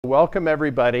Welcome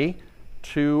everybody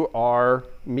to our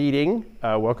meeting.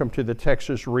 Welcome to the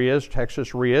Texas REIAs.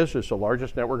 Texas REIAs is the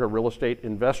largest network of real estate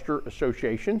investor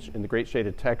associations in the great state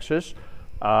of Texas.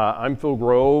 I'm Phil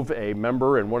Grove, a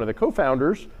member and one of the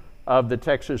co-founders of the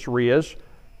Texas REIAs.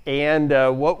 And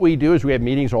what we do is we have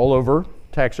meetings all over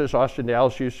Texas, Austin,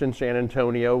 Dallas, Houston, San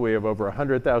Antonio. We have over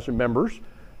 100,000 members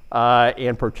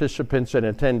and participants and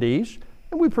attendees.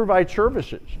 And we provide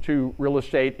services to real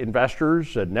estate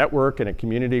investors, a network and a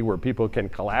community where people can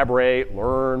collaborate,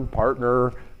 learn,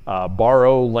 partner,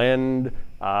 borrow, lend,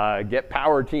 get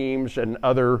power teams and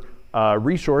other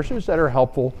resources that are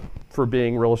helpful for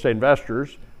being real estate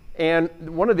investors. And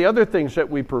one of the other things that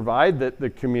we provide the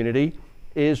community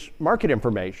is market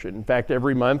information. In fact,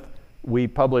 every month we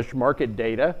publish market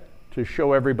data to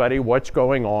show everybody what's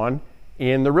going on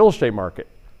in the real estate market.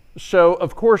 So,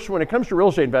 of course, when it comes to real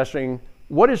estate investing,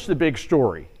 what is the big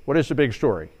story? What is the big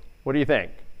story? What do you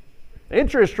think?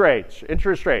 Interest rates.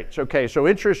 Interest rates. Okay, so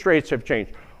interest rates have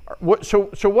changed. So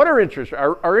what are interest?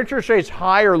 Are interest rates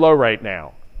high or low right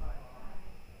now?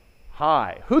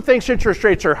 High. Who thinks interest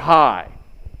rates are high?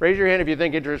 Raise your hand if you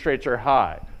think interest rates are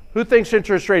high. Who thinks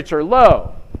interest rates are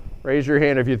low? Raise your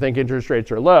hand if you think interest rates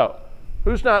are low.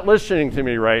 Who's not listening to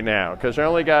me right now? Because I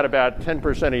only got about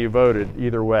 10% of you voted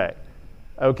either way.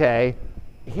 Okay,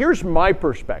 here's my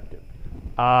perspective.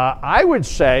 I would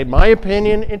say, my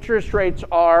opinion, interest rates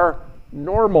are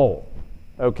normal,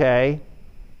 okay?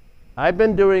 I've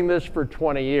been doing this for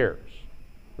 20 years,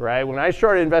 right? When I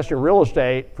started investing in real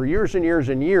estate for years and years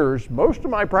and years, most of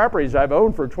my properties I've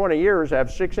owned for 20 years have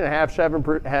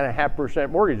 6.5%, 7.5%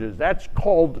 mortgages. That's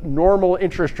called normal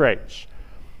interest rates.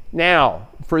 Now,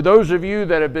 for those of you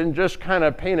that have been just kind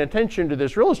of paying attention to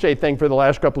this real estate thing for the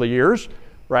last couple of years,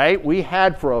 right? We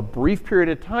had for a brief period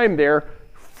of time there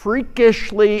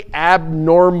freakishly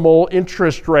abnormal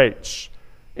interest rates.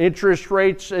 Interest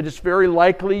rates that it's very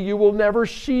likely you will never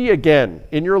see again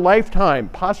in your lifetime,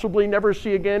 possibly never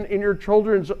see again in your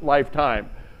children's lifetime,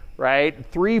 right?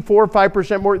 3, 4,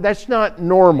 5% more. That's not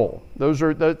normal.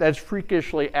 That's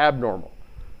freakishly abnormal.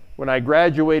 When I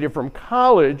graduated from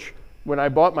college, when I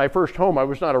bought my first home, I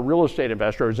was not a real estate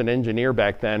investor. I was an engineer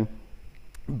back then.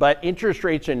 But interest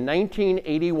rates in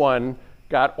 1981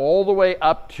 got all the way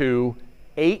up to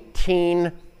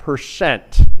 18%.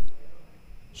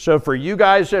 So for you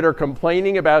guys that are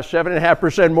complaining about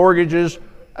 7.5% mortgages,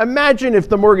 imagine if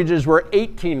the mortgages were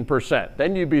 18%.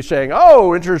 Then you'd be saying,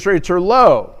 oh, interest rates are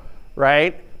low,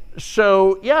 right?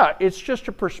 So yeah, it's just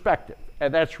a perspective.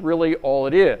 And that's really all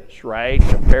it is, right?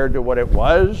 Compared to what it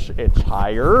was, it's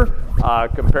higher.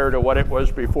 Compared to what it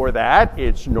was before that,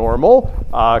 it's normal.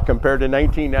 Compared to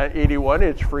 1981,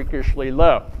 it's freakishly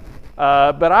low.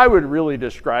 But I would really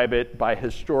describe it by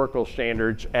historical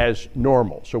standards as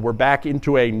normal. So we're back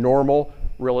into a normal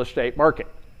real estate market.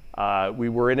 We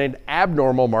were in an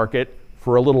abnormal market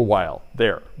for a little while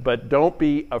there. But don't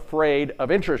be afraid of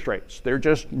interest rates. They're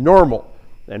just normal.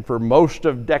 And for most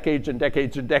of decades and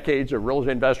decades and decades of real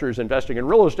estate investors investing in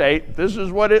real estate, this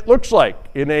is what it looks like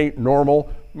in a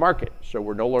normal market. So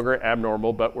we're no longer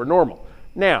abnormal, but we're normal.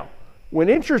 Now, when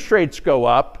interest rates go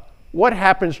up, what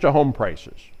happens to home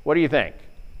prices? What do you think?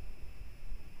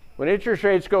 When interest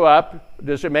rates go up,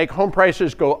 does it make home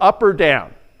prices go up or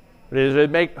down?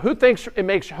 Who thinks it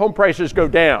makes home prices go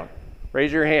down?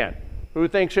 Raise your hand. Who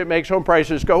thinks it makes home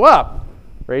prices go up?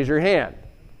 Raise your hand.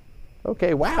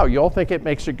 Okay, wow, you all think it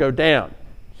makes it go down.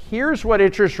 Here's what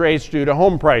interest rates do to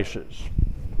home prices.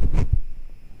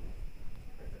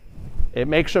 It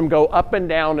makes them go up and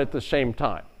down at the same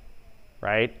time,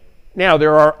 right? Now,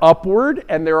 there are upward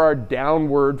and there are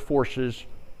downward forces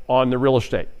on the real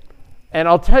estate. And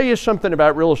I'll tell you something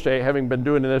about real estate, having been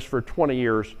doing this for 20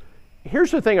 years. Here's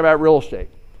the thing about real estate.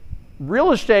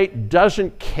 Real estate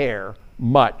doesn't care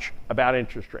much about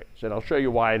interest rates, and I'll show you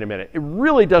why in a minute. It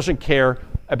really doesn't care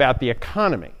about the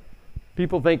economy.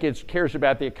 People think it cares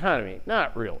about the economy.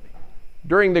 Not really.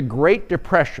 During the Great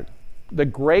Depression,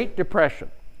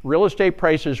 real estate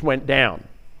prices went down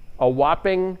a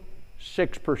whopping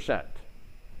 6%.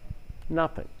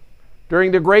 Nothing.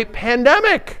 During the Great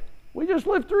Pandemic, we just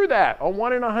lived through that, a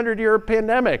 1 in 100-year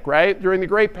pandemic, right? During the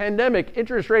Great Pandemic,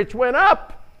 interest rates went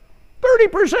up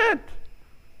 30%.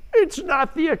 It's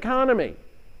not the economy,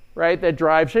 right, that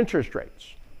drives interest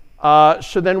rates. That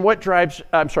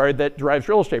drives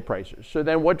real estate prices. So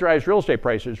then what drives real estate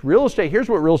prices? Here's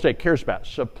what real estate cares about: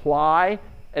 supply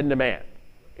and demand.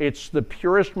 It's the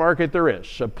purest market there is,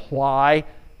 supply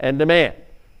and demand,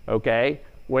 okay?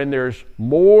 When there's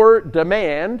more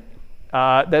demand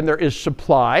than there is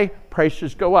supply,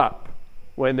 prices go up.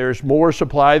 When there's more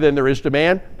supply than there is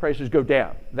demand, prices go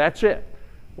down. That's it.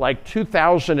 like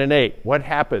 2008, what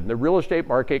happened? The real estate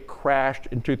market crashed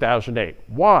in 2008.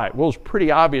 Why? Well, it's pretty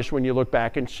obvious when you look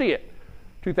back and see it.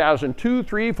 2002,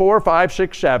 3, 4, 5,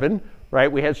 6, 7,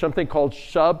 right? We had something called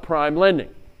subprime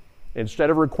lending. Instead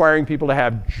of requiring people to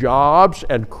have jobs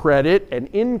and credit and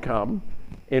income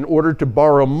in order to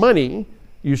borrow money,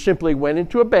 you simply went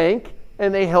into a bank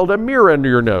and they held a mirror under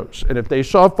your nose. And if they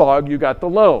saw fog, you got the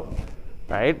loan,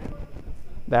 right?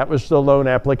 That was the loan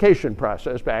application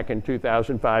process back in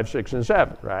 2005, 6, and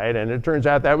 7, right? And it turns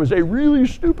out that was a really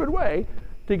stupid way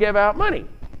to give out money,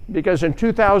 because in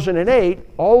 2008,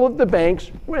 all of the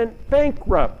banks went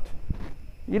bankrupt.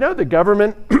 You know, the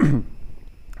government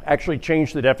actually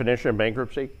changed the definition of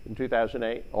bankruptcy in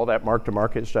 2008. All that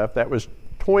mark-to-market stuff, that was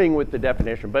toying with the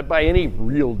definition. But by any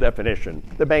real definition,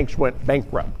 the banks went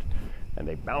bankrupt. And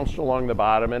they bounced along the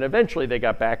bottom, and eventually they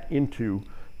got back into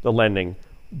the lending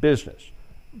business.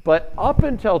 But up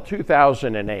until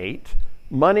 2008,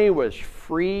 money was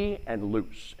free and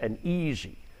loose and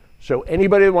easy. So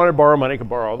anybody that wanted to borrow money could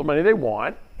borrow all the money they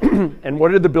want. And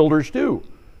what did the builders do?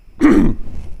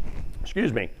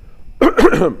 Excuse me.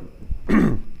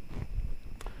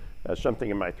 That's something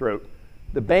in my throat.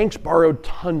 The banks borrowed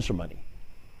tons of money,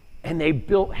 and they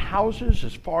built houses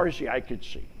as far as the eye could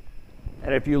see.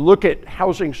 And if you look at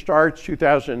housing starts,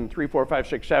 2003, 4, 5,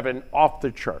 6, 7, off the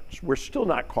charts. We're still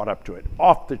not caught up to it,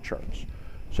 off the charts.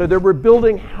 So they were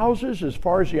building houses as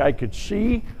far as the eye could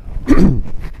see.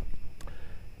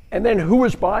 And then who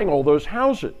was buying all those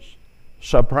houses?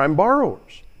 Subprime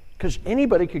borrowers, because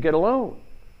anybody could get a loan.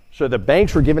 So the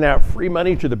banks were giving out free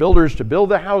money to the builders to build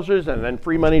the houses, and then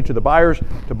free money to the buyers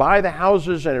to buy the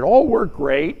houses, and it all worked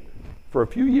great for a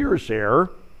few years there.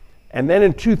 And then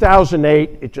in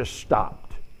 2008, it just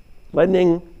stopped.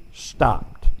 Lending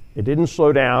stopped. It didn't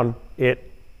slow down.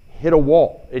 It hit a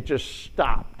wall. It just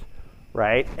stopped,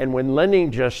 right? And when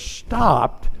lending just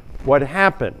stopped, what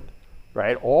happened,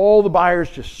 right? All the buyers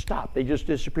just stopped. They just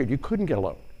disappeared. You couldn't get a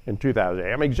loan in 2008.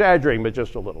 I'm exaggerating, but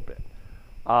just a little bit.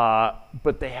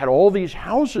 But they had all these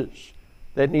houses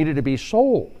that needed to be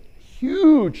sold.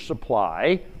 Huge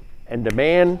supply, and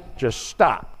demand just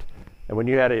stopped. And when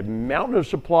you had a mountain of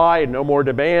supply and no more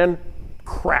demand,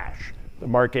 crash. The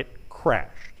market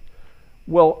crashed.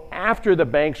 Well, after the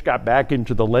banks got back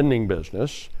into the lending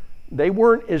business, they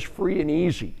weren't as free and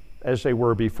easy as they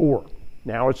were before.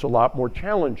 Now it's a lot more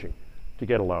challenging to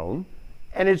get a loan.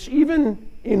 And it's even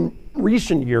in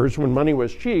recent years when money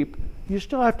was cheap, you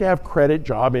still have to have credit,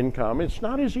 job, income. It's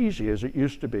not as easy as it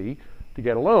used to be to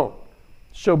get a loan.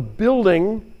 So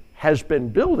building has been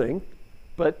building,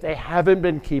 but they haven't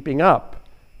been keeping up.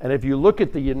 And if you look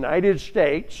at the United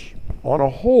States on a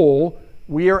whole,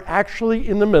 we are actually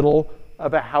in the middle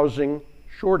of a housing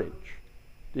shortage.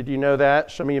 Did you know that?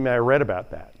 Some of you may have read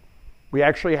about that. We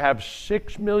actually have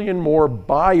 6 million more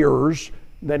buyers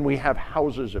than we have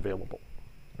houses available,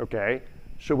 okay?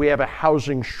 So we have a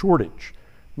housing shortage.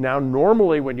 Now,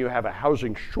 normally when you have a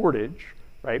housing shortage,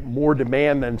 right, more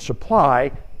demand than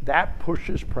supply, that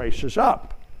pushes prices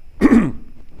up.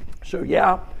 So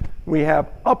yeah, we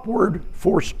have upward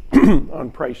force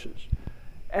on prices.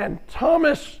 And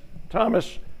Thomas,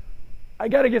 I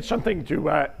got to get something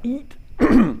to eat.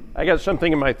 I got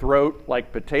something in my throat,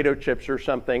 like potato chips or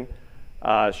something.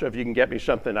 So if you can get me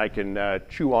something I can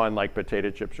chew on, like potato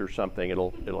chips or something,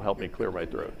 it'll help me clear my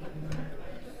throat.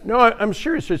 No, I'm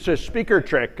serious. It's a speaker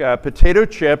trick. Potato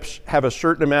chips have a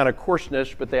certain amount of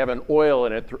coarseness, but they have an oil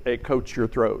in it. It coats your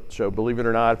throat. So believe it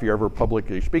or not, if you're ever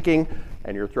publicly speaking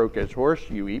and your throat gets hoarse,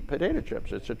 you eat potato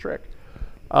chips. It's a trick.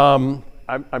 I'm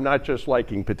not just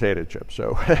liking potato chips.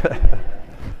 So,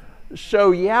 so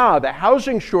yeah, the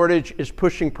housing shortage is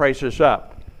pushing prices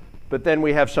up. But then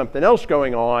we have something else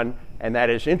going on, and that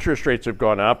is interest rates have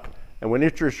gone up. And when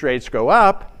interest rates go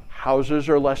up, houses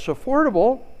are less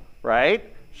affordable, right?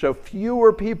 So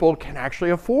fewer people can actually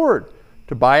afford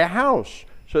to buy a house.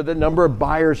 So the number of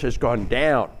buyers has gone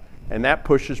down, and that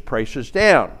pushes prices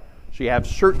down. So you have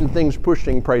certain things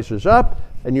pushing prices up,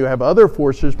 and you have other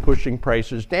forces pushing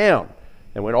prices down.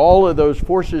 And when all of those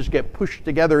forces get pushed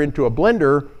together into a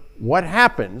blender, what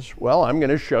happens? Well, I'm going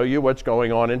to show you what's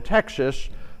going on in Texas.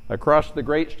 Across the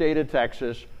great state of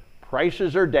Texas,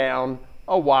 prices are down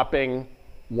a whopping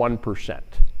 1%.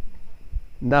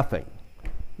 Nothing.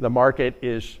 The market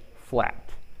is flat,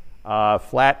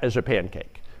 flat as a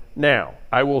pancake. Now,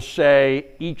 I will say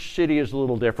each city is a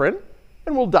little different,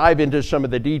 and we'll dive into some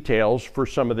of the details for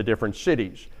some of the different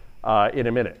cities in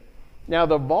a minute. Now,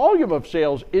 the volume of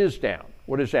sales is down.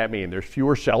 What does that mean? There's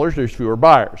fewer sellers, there's fewer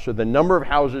buyers. So the number of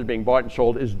houses being bought and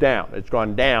sold is down. It's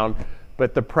gone down,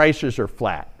 but the prices are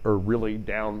flat, or really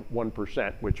down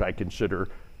 1%, which I consider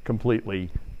completely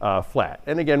flat.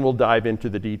 And again, we'll dive into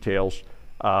the details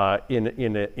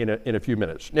in a few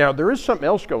minutes. Now, there is something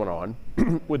else going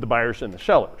on with the buyers and the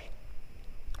sellers.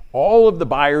 All of the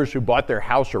buyers who bought their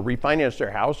house or refinanced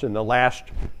their house in the last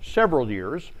several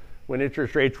years, when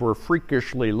interest rates were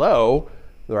freakishly low,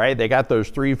 right? They got those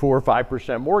 3%, 4%,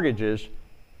 5% mortgages,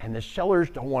 and the sellers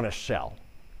don't want to sell,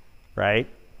 right?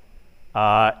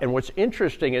 And what's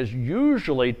interesting is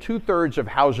usually 2/3 of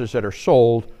houses that are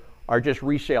sold are just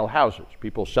resale houses.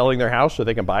 People selling their house so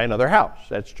they can buy another house.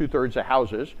 That's 2/3 of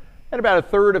houses. And about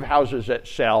 1/3 of houses that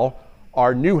sell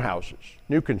are new houses,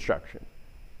 new construction.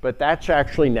 But that's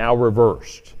actually now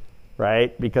reversed,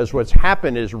 right? Because what's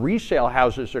happened is resale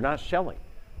houses are not selling.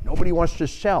 Nobody wants to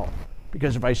sell.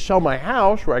 Because if I sell my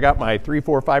house where I got my 3%,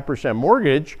 4%, 5%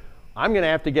 mortgage, I'm going to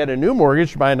have to get a new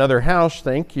mortgage to buy another house,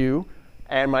 thank you.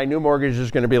 And my new mortgage is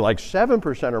going to be like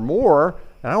 7% or more,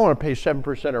 and I don't want to pay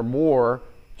 7% or more.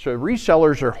 So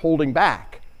resellers are holding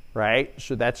back, right?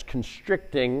 So that's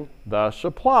constricting the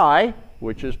supply,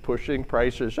 which is pushing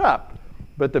prices up.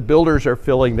 But the builders are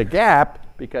filling the gap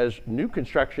because new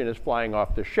construction is flying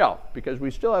off the shelf because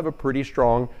we still have a pretty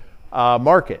strong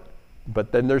market.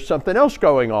 But then there's something else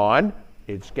going on.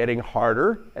 It's getting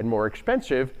harder and more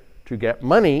expensive to get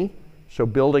money, so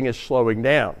building is slowing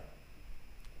down.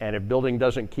 And if building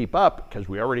doesn't keep up, because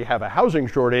we already have a housing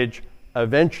shortage,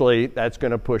 eventually that's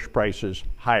going to push prices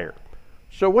higher.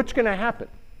 So what's going to happen?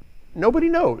 Nobody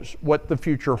knows what the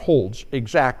future holds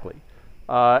exactly.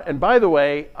 And by the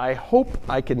way, I hope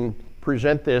I can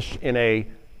present this in a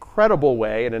credible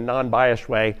way, in a non-biased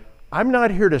way. I'm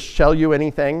not here to sell you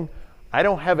anything. I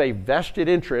don't have a vested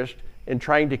interest in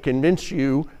trying to convince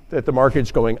you that the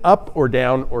market's going up or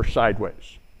down or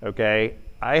sideways, okay?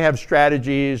 I have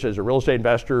strategies as a real estate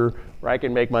investor where I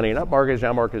can make money in up markets,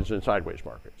 down markets, and sideways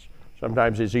markets.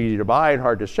 Sometimes it's easy to buy and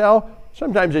hard to sell.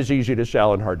 Sometimes it's easy to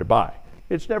sell and hard to buy.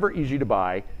 It's never easy to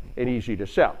buy and easy to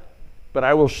sell. But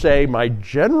I will say my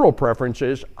general preference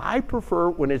is I prefer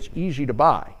when it's easy to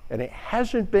buy. And it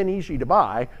hasn't been easy to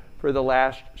buy for the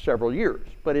last several years,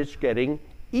 but it's getting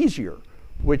easier,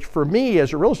 which for me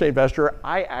as a real estate investor,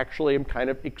 I actually am kind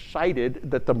of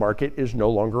excited that the market is no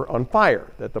longer on fire,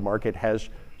 that the market has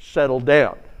settled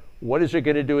down. What is it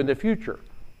going to do in the future?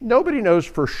 Nobody knows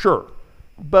for sure,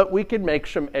 but we can make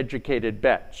some educated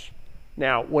bets.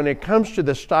 Now, when it comes to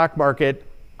the stock market,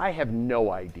 I have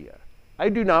no idea. I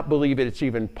do not believe it's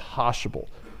even possible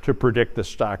to predict the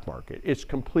stock market. It's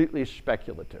completely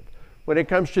speculative. When it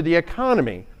comes to the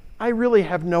economy, I really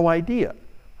have no idea.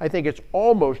 I think it's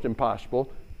almost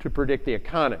impossible to predict the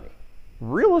economy.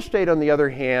 Real estate, on the other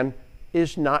hand,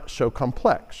 is not so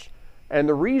complex. And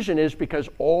the reason is because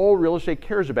all real estate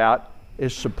cares about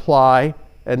is supply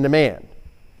and demand.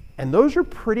 And those are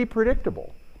pretty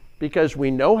predictable because we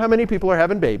know how many people are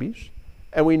having babies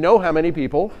and we know how many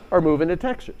people are moving to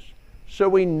Texas. So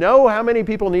we know how many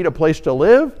people need a place to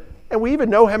live, and we even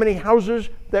know how many houses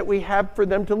that we have for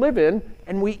them to live in,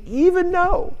 and we even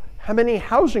know how many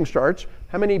housing starts,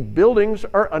 how many buildings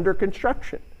are under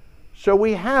construction. So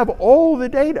we have all the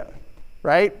data,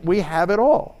 right? We have it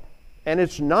all. And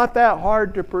it's not that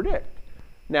hard to predict.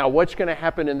 Now, what's going to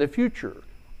happen in the future?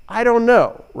 I don't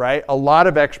know, right? A lot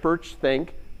of experts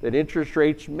think that interest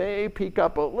rates may peak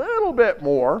up a little bit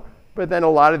more, but then a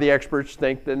lot of the experts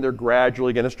think then they're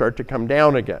gradually going to start to come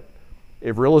down again.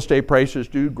 If real estate prices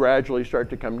do gradually start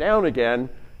to come down again,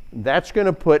 that's going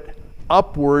to put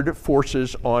upward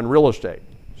forces on real estate.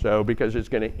 So because it's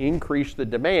going to increase the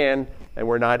demand and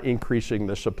we're not increasing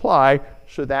the supply,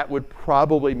 so that would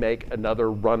probably make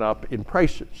another run up in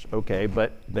prices, okay?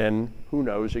 But then who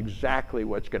knows exactly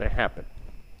what's going to happen.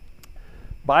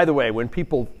 By the way, when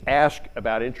people ask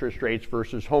about interest rates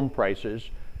versus home prices,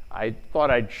 I thought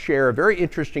I'd share a very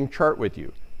interesting chart with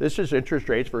you. This is interest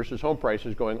rates versus home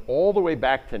prices going all the way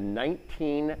back to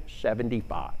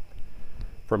 1975.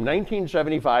 From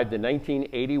 1975 to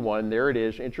 1981, there it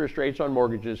is, interest rates on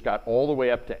mortgages got all the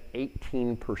way up to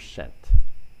 18%.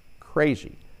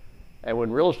 Crazy. And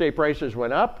when real estate prices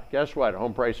went up, guess what?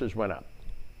 Home prices went up.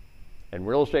 And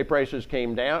real estate prices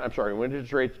came down, when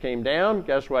interest rates came down,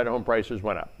 guess what? Home prices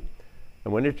went up.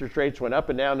 And when interest rates went up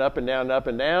and down, up and down, up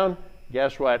and down,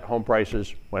 guess what? Home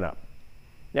prices went up.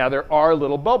 Now, there are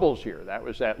little bubbles here. That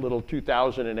was that little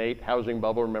 2008 housing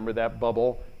bubble. Remember that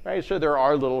bubble? Right? So there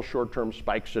are little short-term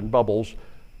spikes and bubbles.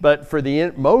 But for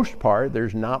the most part,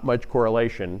 there's not much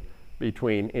correlation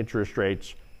between interest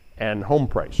rates and home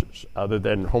prices, other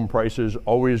than home prices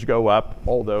always go up,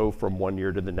 although from one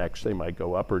year to the next, they might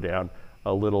go up or down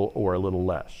a little or a little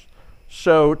less.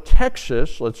 So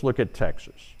Texas, let's look at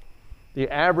Texas. The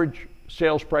average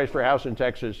Sales price for a house in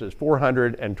Texas is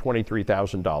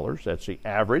 $423,000. That's the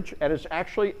average, and it's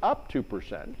actually up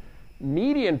 2%.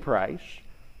 Median price,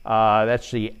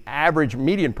 that's the average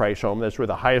median price home, that's where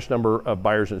the highest number of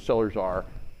buyers and sellers are,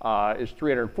 is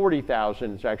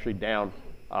 $340,000. It's actually down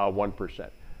 1%.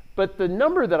 But the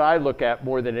number that I look at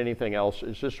more than anything else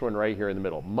is this one right here in the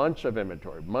middle, months of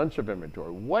inventory, months of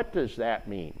inventory. What does that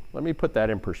mean? Let me put that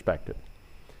in perspective.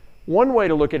 One way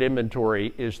to look at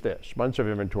inventory is this, months of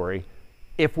inventory.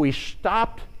 If we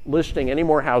stopped listing any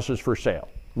more houses for sale,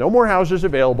 no more houses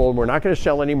available, and we're not going to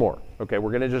sell anymore. Okay,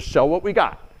 we're going to just sell what we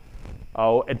got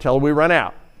until we run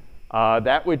out.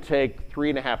 That would take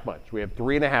 3.5 months. We have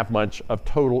 3.5 months of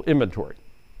total inventory,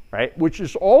 right? Which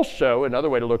is also another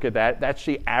way to look at that. That's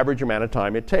the average amount of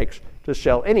time it takes to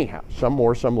sell any house. Some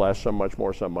more, some less, some much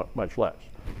more, some much less.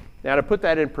 Now, to put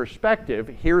that in perspective,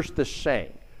 here's the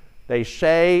saying. They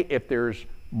say if there's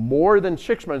more than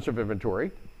 6 months of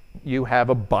inventory, you have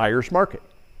a buyer's market.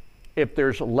 If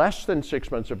there's less than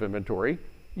 6 months of inventory,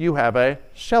 you have a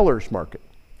seller's market.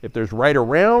 If there's right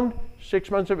around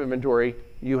 6 months of inventory,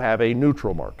 you have a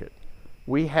neutral market.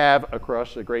 We have,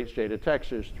 across the great state of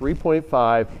Texas,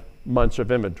 3.5 months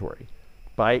of inventory.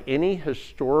 By any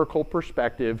historical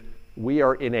perspective, we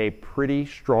are in a pretty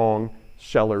strong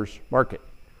seller's market.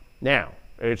 Now,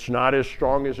 it's not as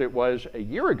strong as it was a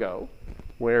year ago,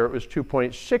 where it was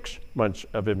 2.6 months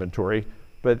of inventory,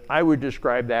 but I would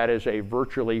describe that as a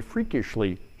virtually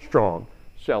freakishly strong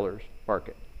seller's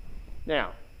market.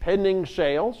 Now, pending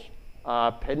sales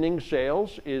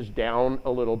is down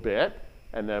a little bit,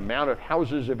 and the amount of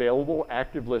houses available,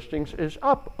 active listings, is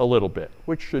up a little bit,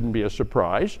 which shouldn't be a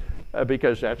surprise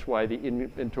because that's why the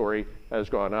inventory has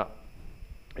gone up.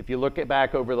 If you look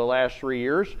back over the last 3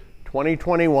 years,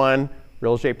 2021,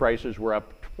 real estate prices were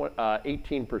up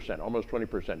 18%, almost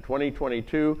 20%.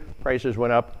 2022, prices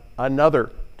went up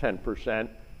another 10%.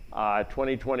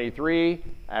 2023,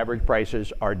 average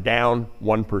prices are down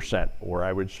 1%, or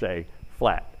I would say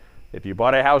flat. If you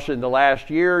bought a house in the last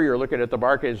year, you're looking at the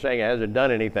market and saying it hasn't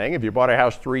done anything. If you bought a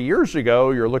house 3 years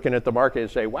ago, you're looking at the market and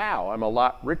say, wow, I'm a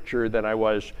lot richer than I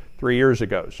was 3 years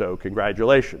ago. So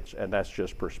congratulations, and that's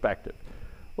just perspective.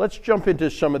 Let's jump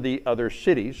into some of the other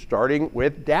cities, starting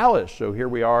with Dallas. So here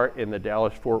we are in the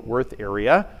Dallas-Fort Worth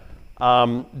area.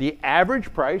 The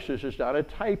average price, this is not a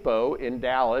typo, in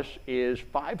Dallas is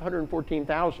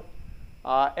 $514,000.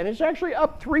 And it's actually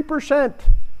up 3%.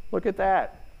 Look at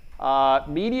that.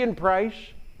 Median price,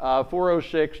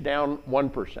 $406,000, down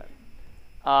 1%.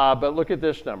 But look at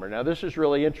this number. Now, this is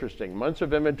really interesting. Months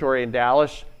of inventory in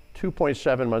Dallas,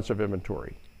 2.7 months of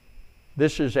inventory.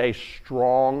 This is a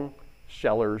strong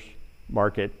seller's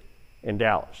market in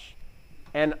Dallas.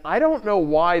 And I don't know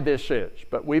why this is,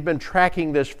 but we've been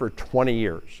tracking this for 20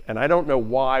 years. And I don't know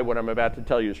why what I'm about to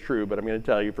tell you is true, but I'm going to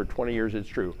tell you for 20 years it's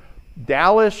true.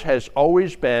 Dallas has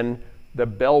always been the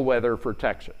bellwether for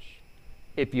Texas.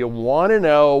 If you want to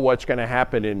know what's going to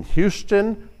happen in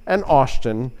Houston and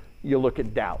Austin, you look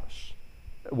at Dallas.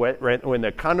 When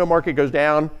the condo market goes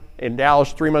down in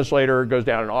Dallas, 3 months later, it goes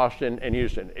down in Austin and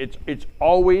Houston. It's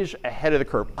always ahead of the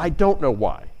curve. I don't know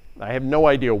why. I have no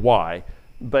idea why.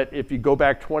 But if you go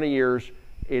back 20 years,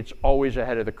 it's always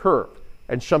ahead of the curve.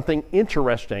 And something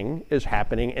interesting is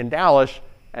happening in Dallas,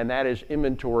 and that is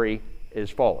inventory is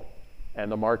falling.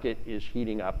 And the market is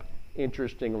heating up,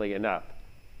 interestingly enough.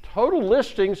 Total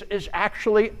listings is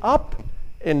actually up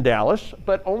in Dallas,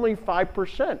 but only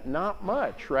 5%, not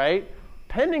much, right?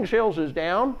 Pending sales is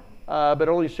down, but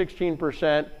only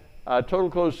 16%. Total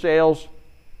closed sales,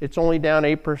 it's only down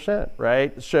 8%,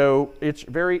 right? So it's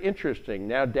very interesting.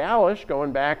 Now, Dallas,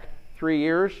 going back 3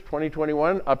 years,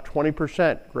 2021, up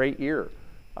 20%, great year.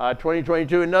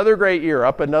 2022, another great year,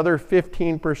 up another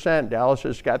 15%. Dallas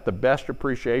has got the best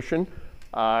appreciation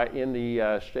in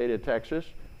the state of Texas.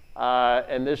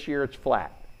 And this year it's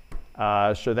flat.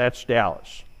 So that's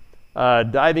Dallas.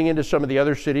 Diving into some of the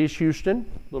other cities, Houston,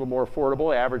 a little more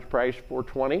affordable, average price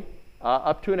 $420,000,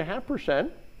 up 2.5%.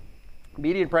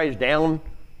 Median price down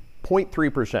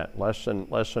 0.3%, less than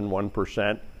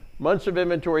 1%. Months of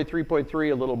inventory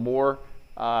 3.3, a little more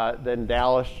than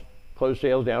Dallas. Closed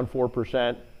sales down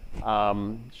 4%.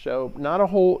 So not a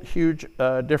whole huge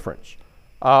difference.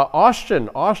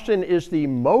 Austin is the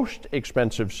most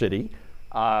expensive city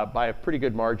by a pretty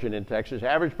good margin in Texas.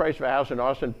 Average price of a house in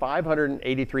Austin,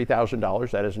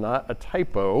 $583,000. That is not a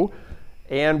typo.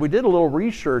 And we did a little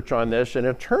research on this, and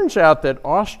it turns out that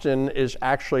Austin is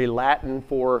actually Latin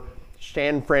for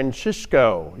San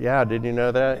Francisco. Yeah, did you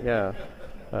know that? Yeah.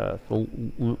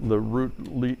 The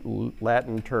root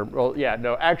Latin term. Well, yeah,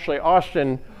 no, actually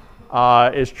Austin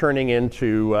is turning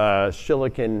into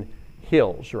Silicon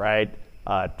Hills, right?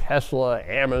 Tesla,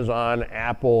 Amazon,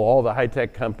 Apple, all the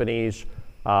high-tech companies,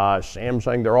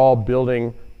 Samsung, they're all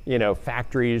building,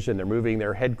 factories, and they're moving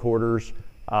their headquarters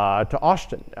to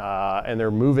Austin, and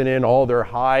they're moving in all their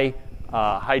high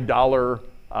dollar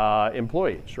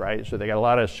employees, right? So they got a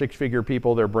lot of six-figure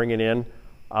people they're bringing in,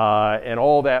 and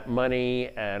all that money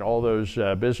and all those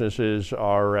businesses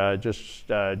are just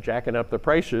jacking up the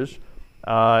prices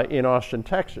in Austin,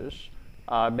 Texas,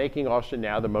 making Austin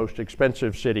now the most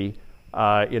expensive city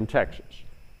in Texas.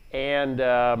 And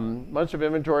months of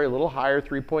inventory a little higher,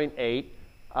 3.8,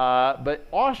 but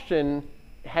Austin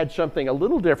had something a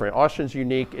little different. Austin's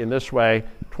unique in this way.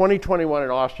 2021 in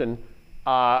Austin,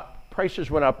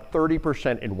 prices went up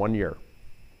 30% in 1 year.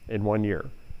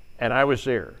 And I was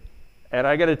there. And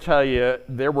I got to tell you,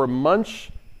 there were months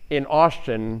in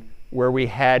Austin where we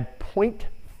had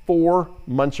 0.4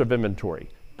 months of inventory,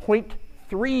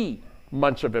 0.3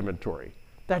 months of inventory.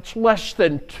 That's less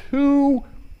than 2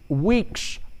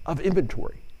 weeks of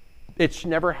inventory. It's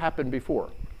never happened before.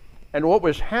 And what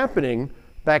was happening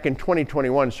back in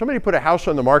 2021, somebody put a house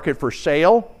on the market for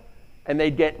sale, and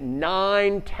they'd get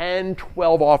 9, 10,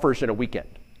 12 offers in a weekend,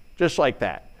 just like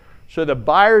that. So the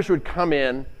buyers would come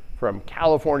in from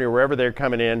California, wherever they're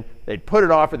coming in, they'd put an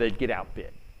offer, they'd get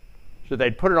outbid. So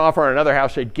they'd put an offer on another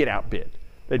house, they'd get outbid.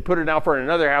 They'd put an offer on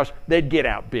another house, they'd get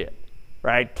outbid,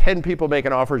 right? 10 people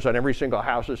making offers on every single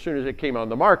house as soon as it came on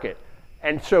the market.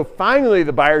 And so finally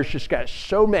the buyers just got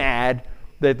so mad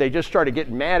that they just started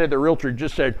getting mad at the realtor,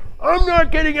 just said, I'm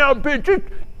not getting outbid, just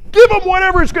give them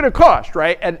whatever it's gonna cost,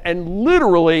 right? And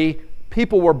literally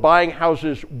people were buying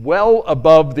houses well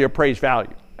above the appraised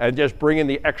value and just bringing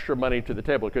the extra money to the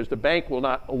table because the bank will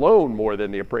not loan more than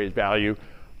the appraised value,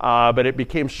 but it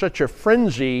became such a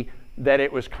frenzy that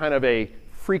it was kind of a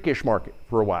freakish market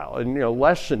for a while. And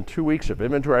less than 2 weeks of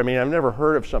inventory, I mean, I've never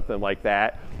heard of something like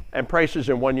that. And prices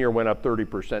in 1 year went up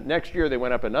 30%. Next year, they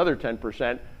went up another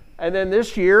 10%. And then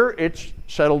this year, it's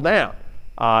settled down.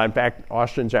 In fact,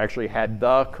 Austin's actually had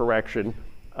the correction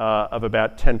of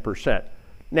about 10%.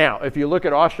 Now, if you look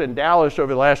at Austin and Dallas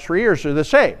over the last 3 years, they're the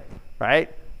same, right?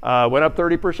 Went up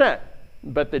 30%.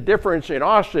 But the difference in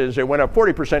Austin is it went up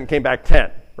 40% and came back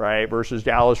 10, right? Versus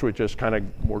Dallas, which just kind of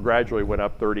more gradually went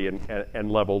up 30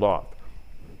 and leveled off.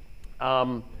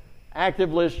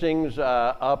 Active listings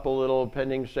up a little,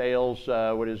 pending sales,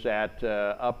 what is that?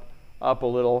 Up a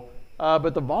little.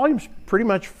 But the volume's pretty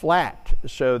much flat,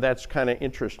 so that's kind of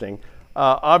interesting.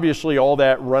 Obviously, all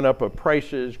that run up of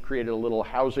prices created a little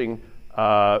housing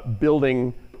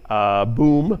building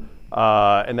boom,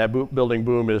 and that building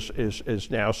boom is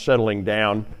now settling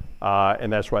down,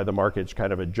 and that's why the market's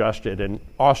kind of adjusted. And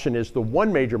Austin is the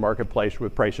one major marketplace where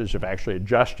prices have actually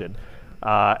adjusted.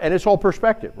 And it's all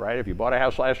perspective, right? If you bought a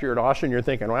house last year in Austin, you're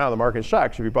thinking, wow, the market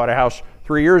sucks. If you bought a house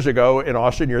 3 years ago in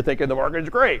Austin, you're thinking the market's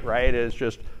great, right? It's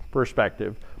just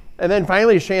perspective. And then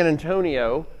finally, San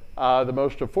Antonio, the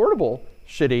most affordable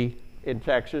city in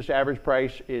Texas. Average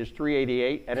price is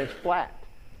 $388 and it's flat.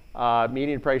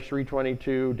 Median price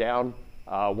 $322, down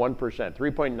 1%.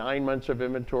 3.9 months of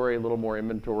inventory, a little more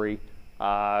inventory.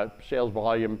 Sales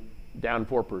volume down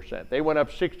 4%. They went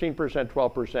up 16%,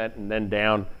 12%, and then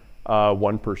down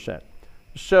 1%.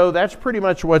 So that's pretty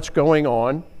much what's going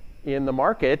on in the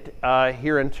market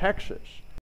here in Texas.